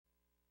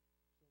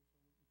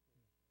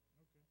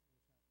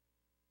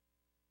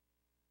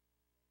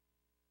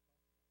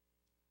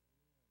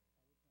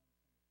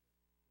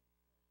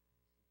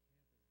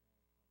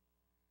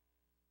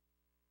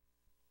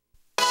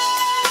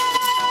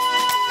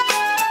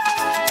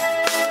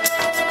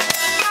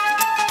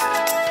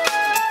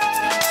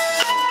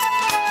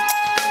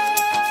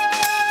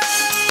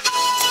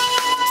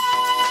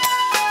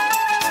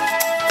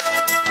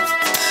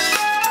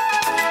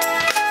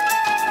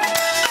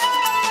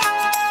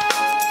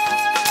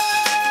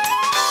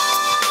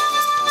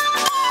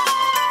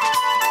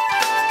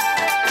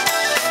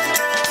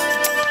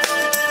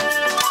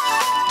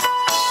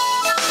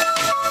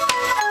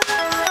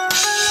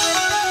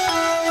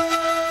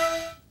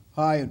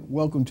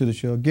welcome to the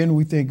show. Again,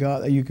 we thank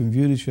God that you can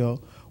view the show,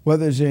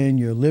 whether it's in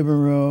your living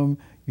room,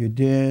 your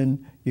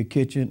den, your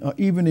kitchen, or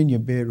even in your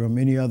bedroom,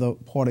 any other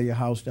part of your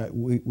house that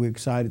we're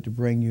excited to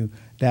bring you.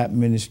 D.A.P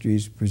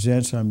Ministries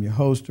presents. I'm your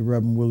host, the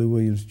Reverend Willie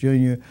Williams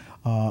Jr.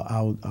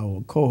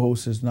 Our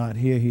co-host is not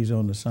here. He's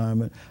on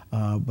assignment.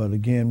 But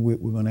again, we're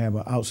going to have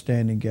an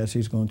outstanding guest.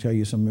 He's going to tell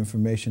you some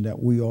information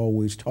that we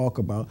always talk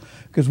about.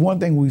 Because one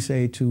thing we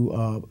say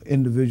to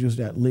individuals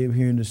that live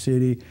here in the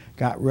city,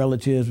 got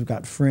relatives,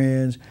 got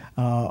friends,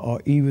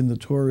 or even the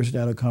tourists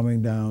that are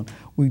coming down,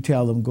 we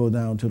tell them go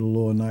down to the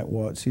lower Ninth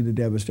Ward, see the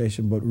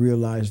devastation, but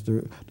realize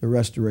the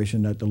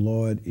restoration that the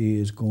Lord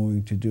is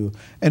going to do.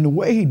 And the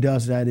way he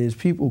does that is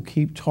people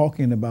keep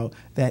talking about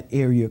that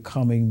area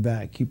coming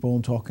back, keep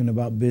on talking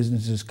about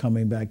businesses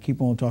coming back,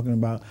 keep on talking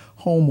about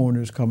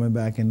homeowners coming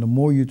back. And the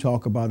more you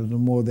talk about it, the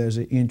more there's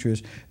an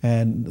interest.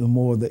 And the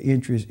more the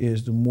interest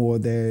is, the more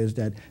there is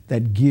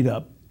that get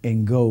up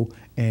and go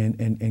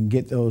and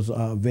get those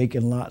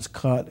vacant lots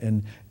cut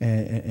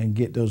and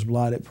get those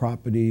blighted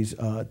properties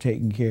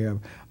taken care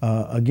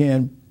of.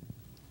 Again,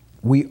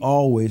 we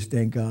always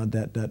thank God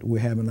that we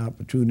have an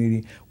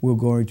opportunity. We're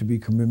going to be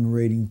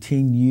commemorating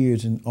 10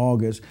 years in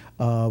August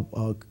of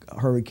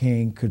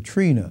Hurricane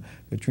Katrina.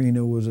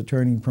 Katrina was a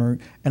turning point,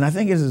 and I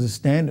think it is a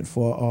standard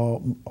for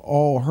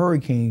all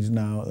hurricanes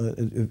now.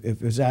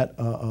 If it's at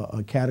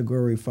a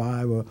Category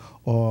 5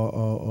 or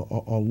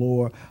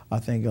lower, I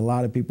think a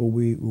lot of people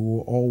we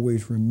will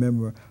always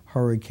remember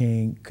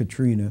Hurricane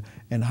Katrina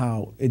and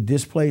how it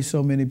displaced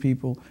so many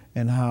people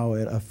and how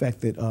it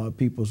affected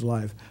people's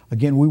life.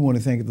 Again, we want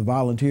to thank the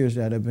volunteers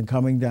that have been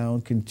coming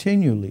down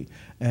continually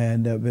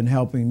and have been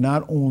helping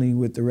not only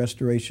with the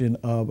restoration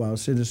of our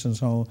citizens'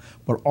 home,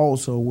 but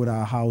also with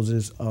our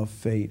houses of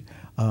faith.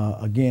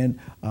 Again,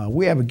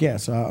 we have a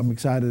guest. I'm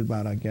excited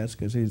about our guest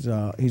because he's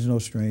no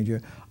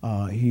stranger.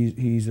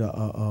 He's an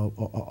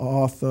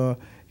author.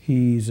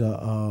 He's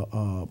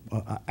an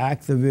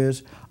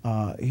activist.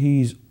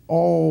 He's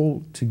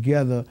all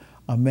together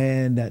a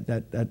man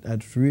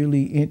that's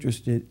really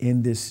interested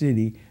in this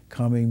city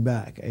coming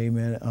back.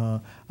 Amen.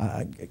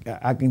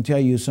 I can tell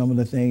you some of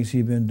the things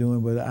he's been doing,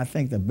 but I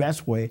think the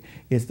best way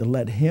is to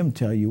let him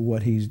tell you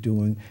what he's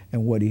doing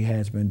and what he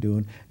has been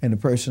doing. And the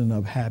person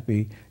of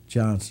Happy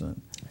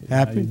Johnson.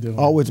 Happy,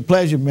 always a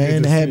pleasure,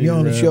 man, to have you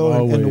on the show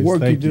and the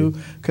work you do.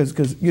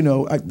 Because you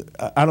know,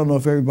 I don't know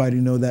if everybody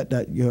know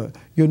that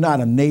you're not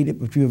a native,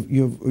 but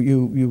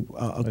you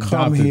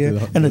come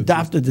here and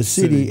adopted the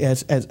city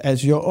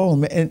as your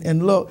own.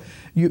 And look,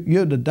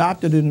 you're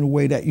adopted in a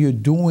way that you're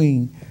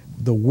doing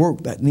the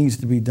work that needs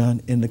to be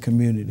done in the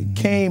community.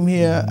 Came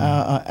here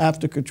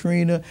after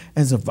Katrina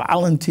as a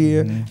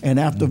volunteer, and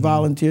after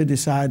volunteer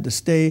decided to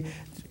stay,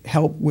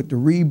 help with the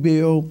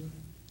rebuild.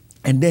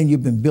 And then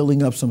you've been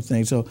building up some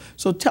things. So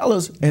tell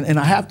us, and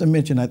I have to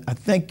mention, I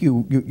think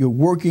you're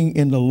working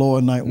in the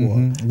lower Ninth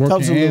Ward.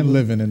 Working and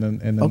living in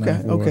the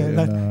Ninth Ward.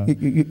 Okay.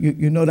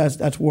 You know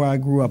that's where I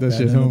grew up.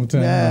 That's your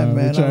hometown. Yeah, man.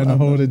 We're trying to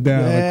hold it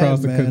down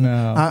across the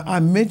canal. I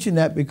mention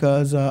that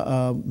because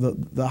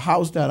the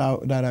house that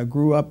I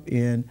grew up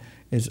in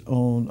is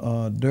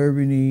on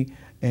Durbany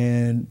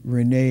and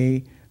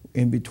Renee,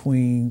 in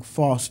between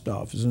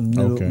Falstaff, is in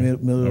the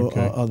middle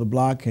of the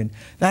block, and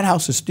that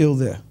house is still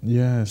there.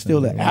 Yeah, still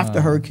there. Wow. After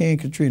Hurricane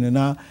Katrina.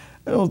 Now,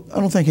 I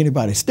don't think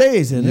anybody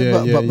stays in it,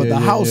 but the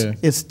house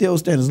is still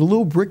standing. It's a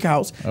little brick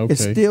house.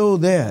 It's still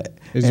there.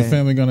 Is your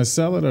family going to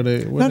sell it, or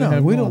they?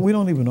 No, we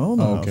don't even own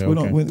the house. We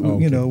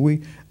don't. You know,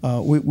 we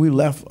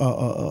left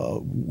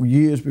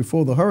years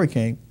before the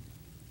hurricane.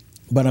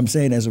 But I'm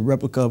saying as a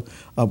replica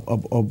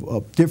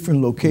of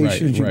different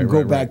locations, you can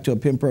go back to a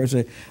pin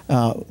person.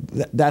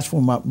 That's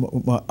where my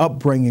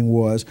upbringing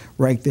was,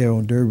 right there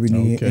on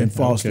Durbany and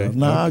Falstaff.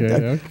 Now,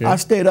 I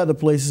stayed other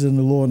places in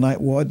the lower Ninth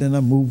Ward, then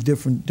I moved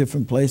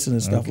different places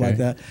and stuff like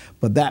that.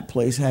 But that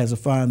place has a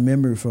fond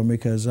memory for me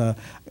because I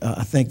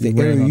think the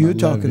area you're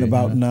talking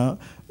about now,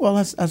 well,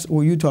 that's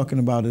what you're talking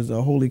about is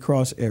the Holy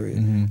Cross area,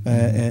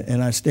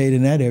 and I stayed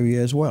in that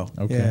area as well.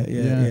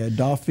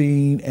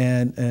 Dauphine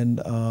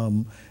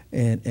and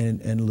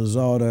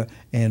Lazarda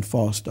and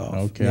Falstaff.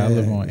 I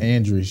live on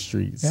Andrew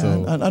Street.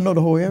 So I know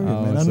the whole area,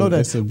 man. I know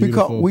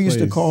that. We used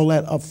to call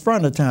that up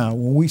front of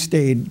town when we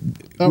stayed.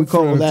 We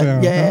called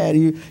that.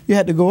 You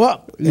had to go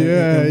up.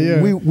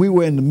 We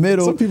were in the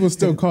middle. Some people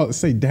still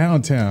say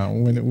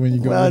downtown when you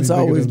go. Well, it's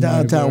always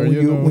downtown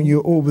when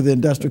you're over the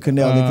Industrial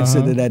Canal. They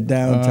consider that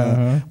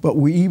downtown. But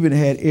we even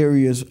had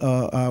areas.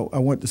 I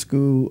went to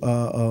school,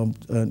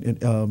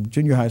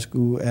 junior high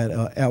school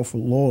at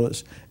Alfred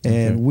Lawless,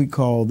 and we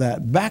called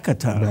that back of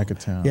town. Back of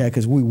town. Yeah,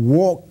 because we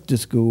walked to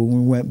school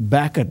and we went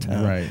back of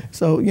town. Right.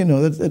 So, you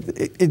know,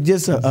 it's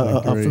just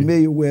a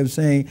familiar way of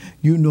saying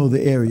you know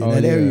the area.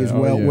 That area is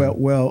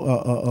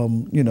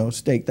well,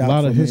 staked out. A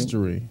lot of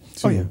history,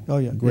 too. Oh,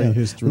 yeah. Great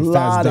history.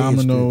 Fats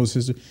Domino's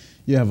history.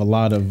 You have a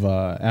lot of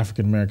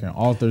African-American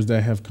authors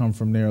that have come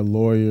from there,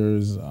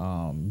 lawyers,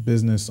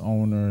 business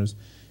owners.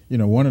 you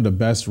know, one of the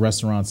best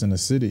restaurants in the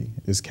city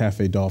is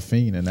Cafe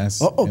Dauphine, and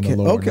that's in the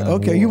Lower Ninth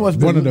Ward. You must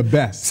be one of the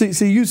best.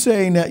 See, you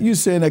saying that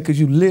because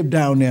you live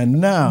down there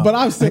now. But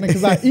I'm saying it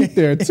because I eat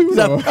there too,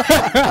 though.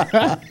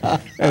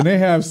 And they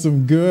have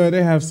some good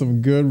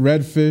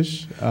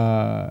redfish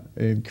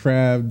and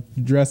crab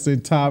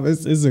dressing top.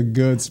 It's a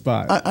good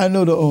spot. I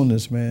know the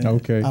owners, man.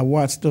 Okay. I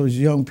watched those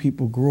young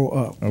people grow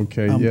up.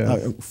 Okay,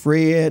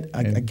 Fred,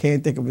 I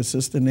can't think of his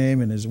sister name,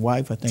 and his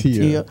wife, I think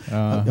Tia.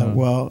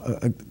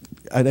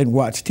 I didn't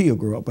watch Tia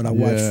grow up, but I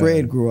watched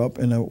Fred grow up,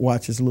 and I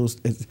watched his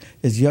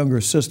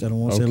younger sister. I don't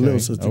want to say little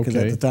sister, because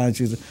at the time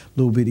she was a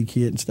little bitty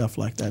kid and stuff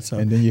like that. So.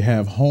 And then you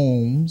have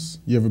Holmes.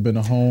 You ever been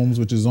to Holmes,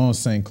 which is on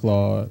St.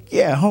 Claude?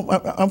 Yeah,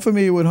 I'm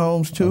familiar with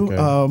Holmes too.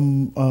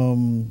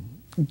 Okay.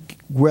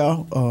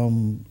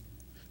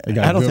 They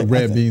got good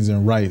red beans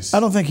and rice. I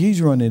don't think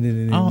he's running it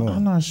anymore.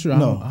 I'm not sure.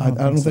 No, I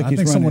don't think he's running it. I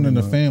think someone in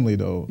the family,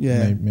 though,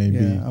 maybe.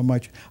 Yeah,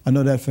 I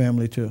know that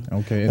family, too.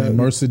 Okay, and then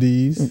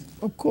Mercedes.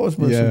 Of course,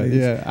 Mercedes.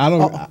 Yeah. I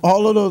don't.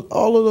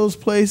 All of those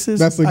places.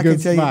 That's a good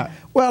spot.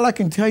 Well, I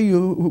can tell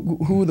you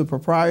who the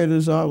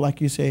proprietors are. Like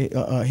you say,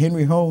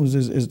 Henry Holmes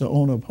is the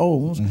owner of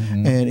Holmes,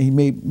 and he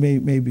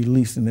may be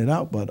leasing it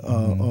out, but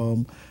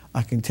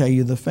I can tell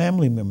you the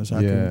family members.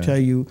 I can tell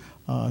you,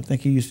 I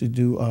think he used to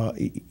do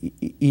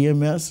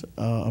EMS,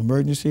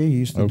 emergency. He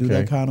used to do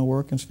that kind of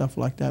work and stuff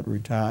like that,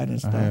 retired and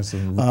stuff.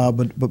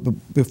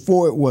 But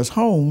before it was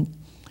home,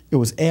 it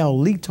was Al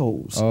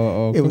Lito's.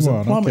 It was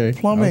a plumbing.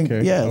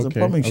 Yeah, it was a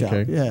plumbing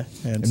shop. Yeah,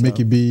 and so,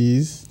 Mickey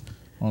B's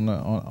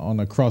on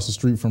across the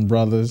street from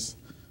Brothers,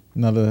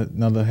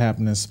 another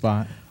happening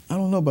spot. I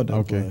don't know about that.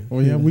 Okay.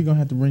 Well, yeah, we're gonna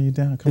have to bring you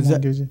down. Come on,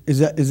 Gidget. Is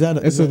that?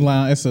 It's a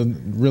lounge. It's a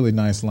really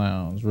nice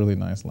lounge. Really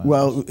nice lounge.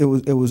 Well, it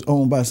was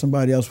owned by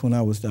somebody else when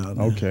I was down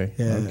there. Okay.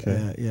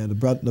 Yeah.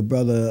 The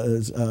brother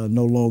is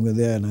no longer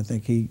there, and I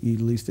think he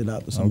leased it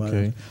out to somebody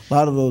else. A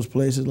lot of those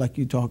places, like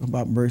you talking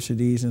about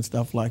Mercedes and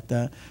stuff like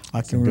that,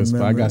 I can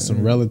remember. I got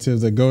some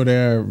relatives that go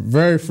there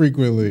very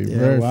frequently.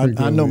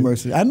 I know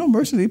Mercedes. I know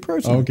Mercedes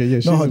personally. Okay.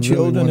 Yeah. Know her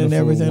children and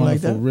everything like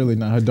that. Really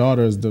nice. Her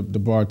daughter is the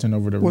bartender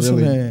over there. What's her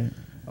name?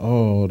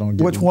 Oh, don't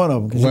get Which one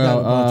of them?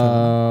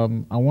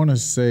 Well, I want to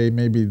say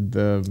maybe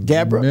the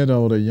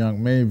middle, the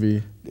young,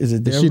 maybe. Is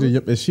it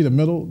Deborah? Is she the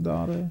middle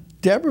daughter?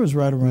 Deborah's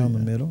right around the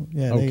middle.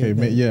 Yeah. They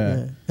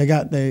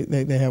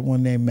have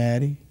one named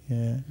Maddie.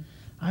 Yeah.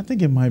 I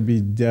think it might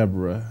be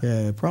Deborah.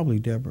 Yeah, probably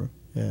Deborah.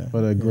 Yeah.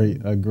 But a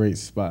great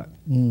spot.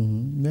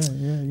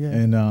 Mm-hmm. Yeah.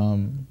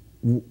 And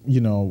you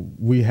know,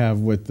 we have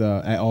with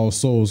at All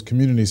Souls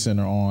Community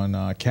Center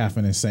on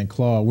Caffin and St.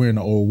 Claude. We're in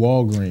the old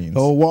Walgreens.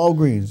 Old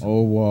Walgreens.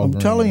 I'm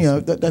telling you,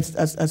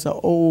 that's an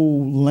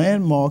old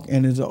landmark,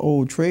 and it's an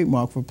old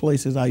trademark for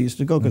places I used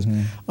to go. Because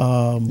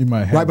you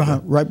might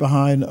have right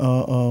behind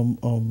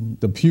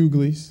the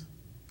Pugleys.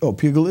 Oh,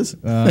 Pugleys?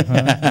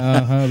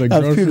 The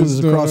grocery Pugleys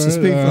store. Across the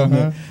street from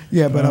there.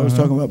 Yeah, but I was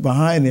talking about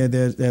behind there.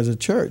 There's a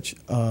church.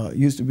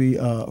 Used to be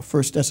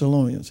First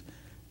Thessalonians.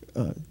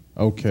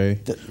 Okay.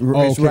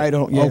 It's right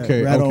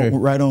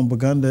on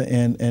Burgundy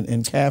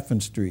and Caffin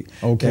Street.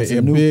 Okay,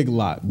 a big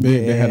lot.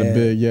 Big. They had a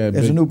big.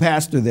 There's a new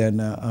pastor there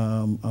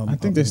now. I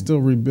think they're still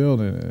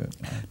rebuilding it.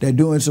 They're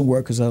doing some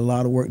work because a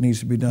lot of work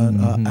needs to be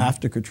done.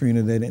 After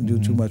Katrina, they didn't do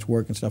too much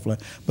work and stuff like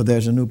that. But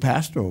there's a new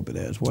pastor over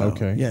there as well.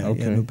 Okay. Yeah,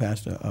 new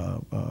pastor.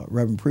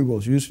 Reverend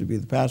Prevost used to be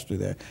the pastor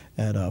there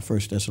at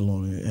First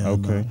Thessalonians.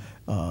 Okay.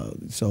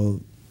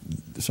 So.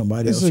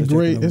 Somebody else.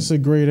 It's a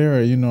great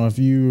area. You know, if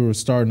you were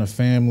starting a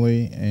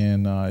family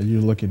and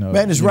you're looking at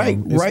it's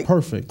it's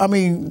perfect. I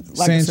mean,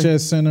 like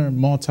Sanchez Center,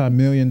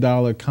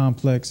 multi-million-dollar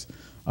complex,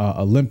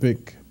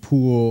 Olympic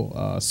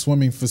pool,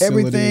 swimming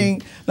facility.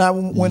 Everything. Now,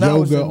 when yoga I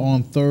was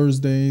on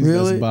Thursdays.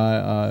 Really? That's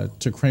by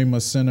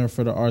Takrema Center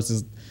for the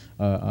Arts.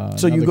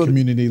 So you go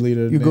community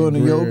leader. You going to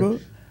yoga?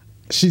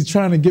 She's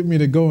trying to get me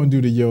to go and do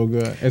the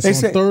yoga.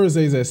 It's on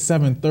Thursdays at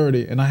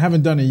 7:30, and I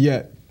haven't done it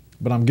yet.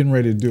 But I'm getting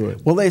ready to do it.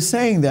 Well, they're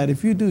saying that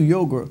if you do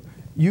yoga,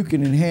 you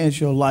can enhance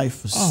your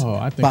life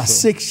by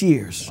 6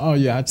 years. Oh,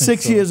 yeah, I think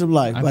 6 years of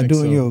life by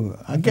doing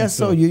yoga. I guess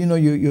so. You know,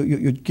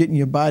 you're getting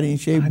your body in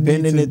shape,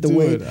 bending it the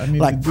way,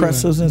 like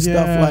presses and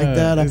stuff like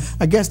that.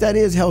 I guess that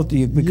is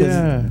healthy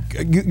because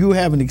you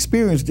haven't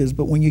experienced this,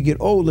 but when you get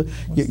older,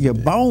 your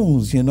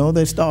bones,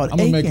 they start aching.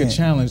 I'm going to make a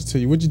challenge to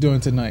you. What you doing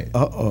tonight?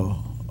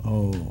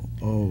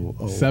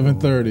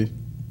 7:30.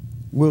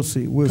 We'll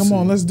see. Come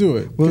on, let's do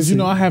it. Because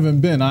I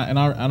haven't been, and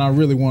I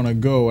really want to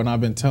go, and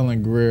I've been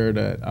telling Greer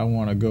that I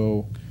want to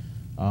go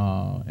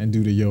and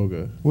do the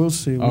yoga. We'll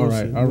see. All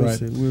right.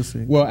 We'll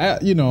see. Well,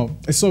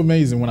 it's so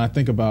amazing when I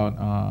think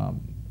about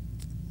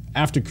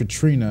after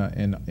Katrina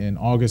in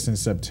August and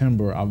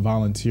September, I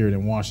volunteered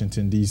in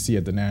Washington D.C.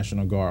 at the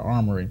National Guard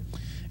Armory,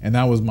 and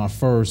that was my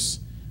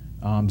first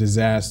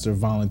disaster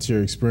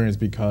volunteer experience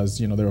because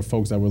there were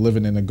folks that were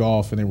living in the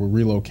Gulf and they were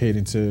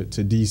relocating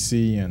to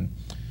D.C. and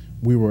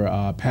we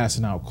were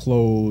passing out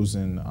clothes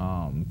and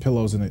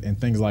pillows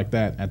and things like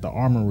that at the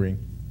armory,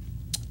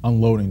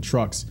 unloading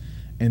trucks.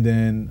 And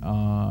then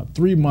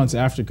 3 months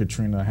after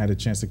Katrina, I had a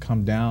chance to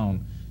come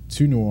down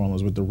to New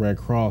Orleans with the Red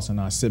Cross, and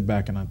I sit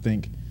back and I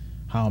think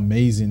how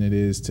amazing it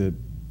is to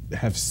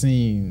have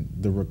seen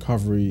the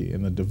recovery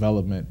and the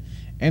development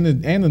and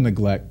the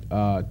neglect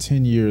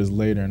 10 years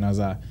later. And as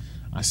I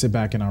sit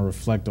back and I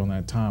reflect on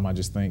that time, I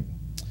just think,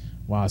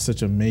 wow, it's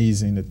such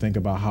amazing to think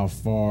about how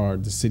far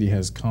the city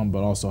has come,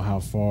 but also how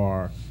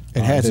far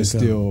there's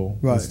still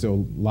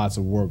lots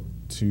of work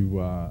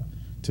to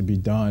be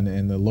done.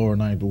 And the Lower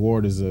Ninth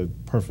Ward is a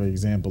perfect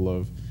example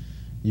of,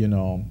 you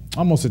know,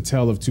 almost a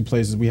tale of two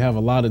places.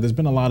 There's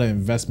been a lot of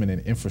investment in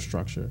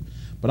infrastructure,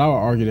 but I would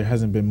argue there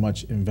hasn't been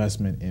much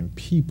investment in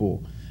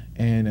people.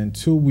 And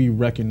until we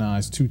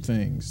recognize two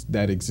things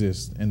that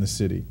exist in the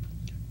city,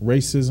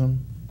 racism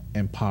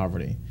and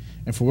poverty.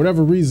 And for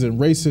whatever reason,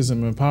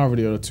 racism and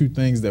poverty are the two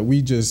things that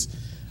we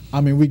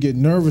get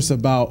nervous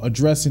about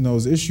addressing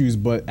those issues,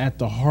 but at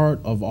the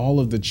heart of all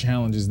of the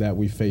challenges that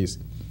we face,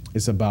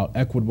 it's about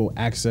equitable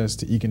access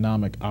to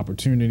economic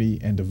opportunity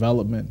and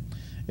development.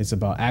 It's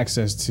about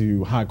access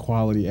to high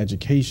quality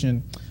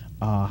education,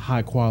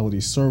 high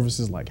quality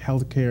services like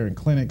healthcare and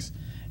clinics,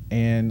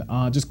 and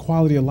just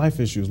quality of life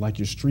issues like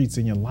your streets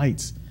and your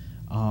lights.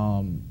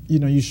 You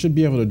know, you should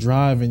be able to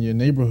drive in your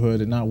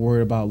neighborhood and not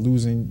worry about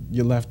losing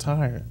your left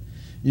tire.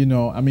 You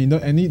know, I mean,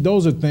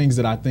 those are things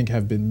that I think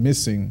have been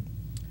missing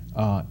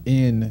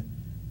in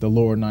the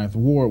Lower Ninth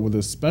Ward, with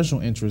a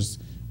special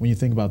interest when you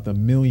think about the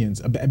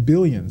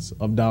billions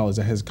of dollars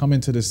that has come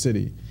into the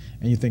city,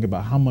 and you think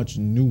about how much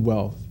new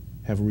wealth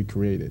have we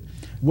created.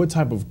 What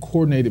type of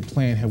coordinated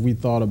plan have we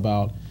thought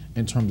about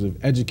in terms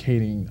of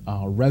educating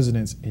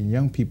residents and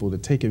young people to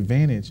take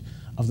advantage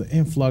of the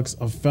influx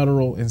of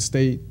federal and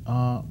state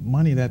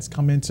money that's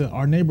come into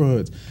our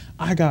neighborhoods?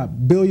 I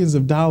got billions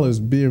of dollars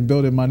being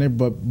built in my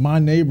neighborhood, but my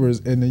neighbors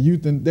and the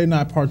youth, they're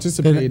not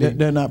participating.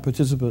 They're not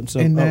participants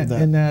in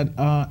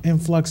that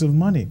influx of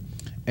money.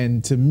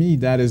 And to me,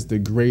 that is the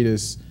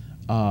greatest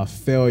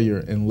failure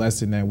and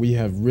lesson that we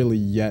have really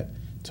yet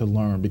to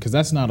learn, because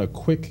that's not a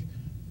quick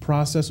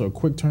process or a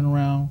quick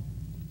turnaround,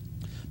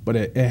 but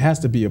it has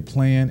to be a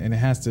plan, and it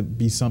has to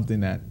be something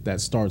that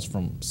starts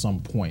from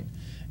some point.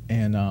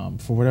 And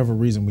for whatever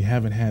reason, we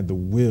haven't had the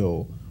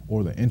will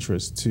or the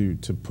interest to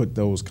put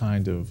those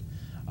kind of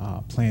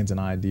plans and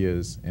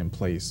ideas in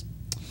place.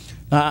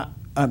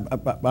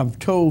 I'm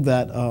told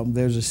that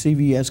there's a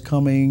CVS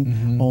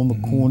coming on the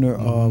corner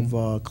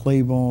of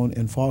Claiborne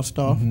and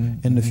Falstaff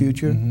in the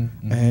future,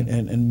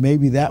 and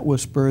maybe that will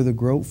spur the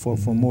growth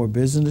for more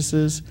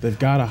businesses. They've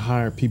got to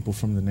hire people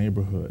from the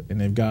neighborhood,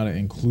 and they've got to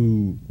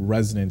include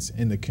residents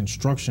in the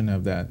construction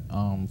of that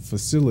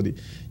facility.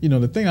 You know,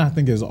 the thing I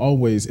think is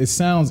always, it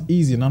sounds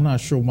easy, and I'm not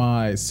sure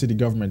why city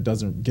government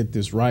doesn't get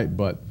this right,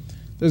 but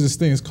there's this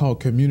thing, it's called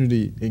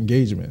community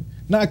engagement.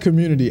 Not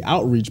community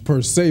outreach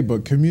per se,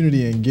 but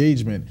community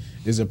engagement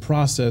is a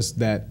process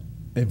that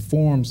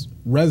informs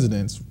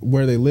residents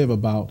where they live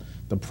about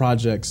the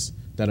projects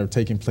that are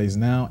taking place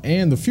now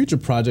and the future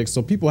projects,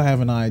 so people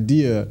have an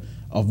idea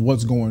of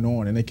what's going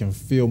on and they can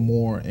feel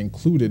more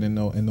included in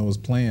those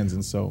plans.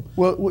 And so,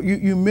 well,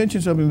 you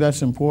mentioned something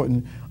that's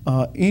important.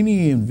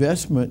 Any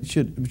investment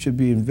should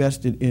be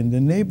invested in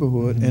the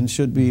neighborhood and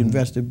should be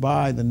invested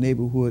by the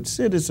neighborhood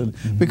citizen,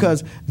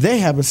 because they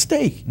have a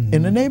stake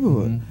in the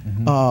neighborhood.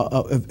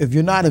 If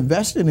you're not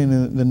invested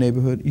in the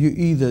neighborhood, you're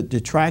either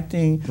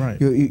detracting,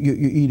 you're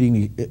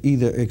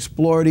either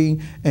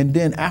exploiting, and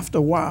then after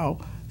a while,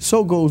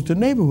 so goes the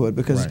neighborhood,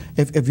 because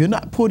if you're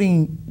not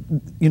putting,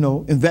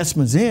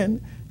 investments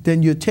in,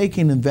 then you're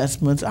taking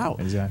investments out.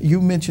 Exactly. You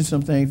mentioned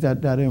some things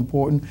that are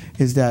important,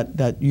 is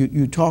that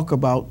you talk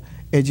about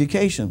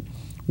education.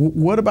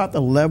 What about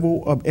the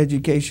level of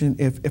education?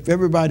 If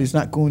everybody's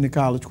not going to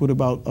college, what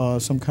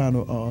about some kind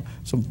of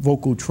some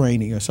vocal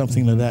training or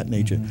something of that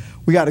nature?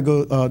 We got to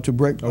go to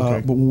break,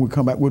 but when we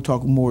come back, we'll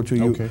talk more to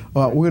you.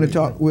 We're going to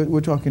talk.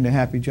 We're talking to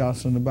Happy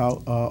Johnson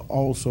about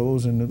All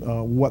Souls and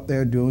what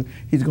they're doing.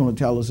 He's going to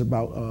tell us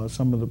about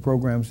some of the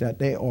programs that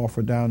they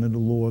offer down in the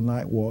Lower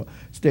Ninth Ward.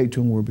 Stay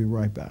tuned. We'll be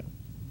right back.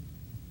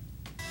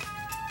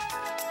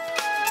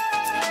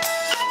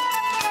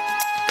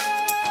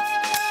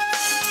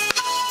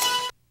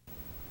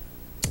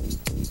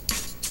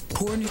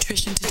 Poor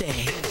nutrition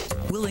today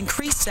will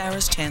increase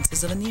Sarah's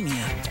chances of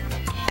anemia,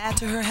 add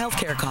to her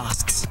healthcare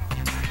costs,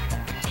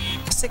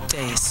 sick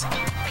days,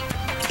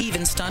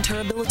 even stunt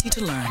her ability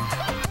to learn.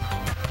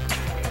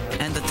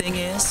 And the thing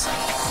is,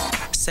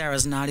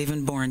 Sarah's not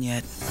even born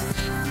yet.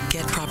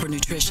 Get proper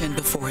nutrition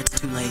before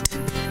it's too late.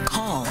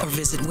 Call or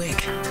visit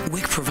WIC.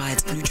 WIC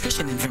provides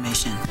nutrition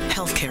information,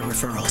 healthcare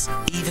referrals,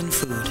 even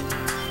food.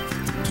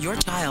 Your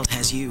child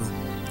has you,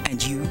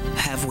 and you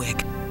have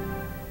WIC.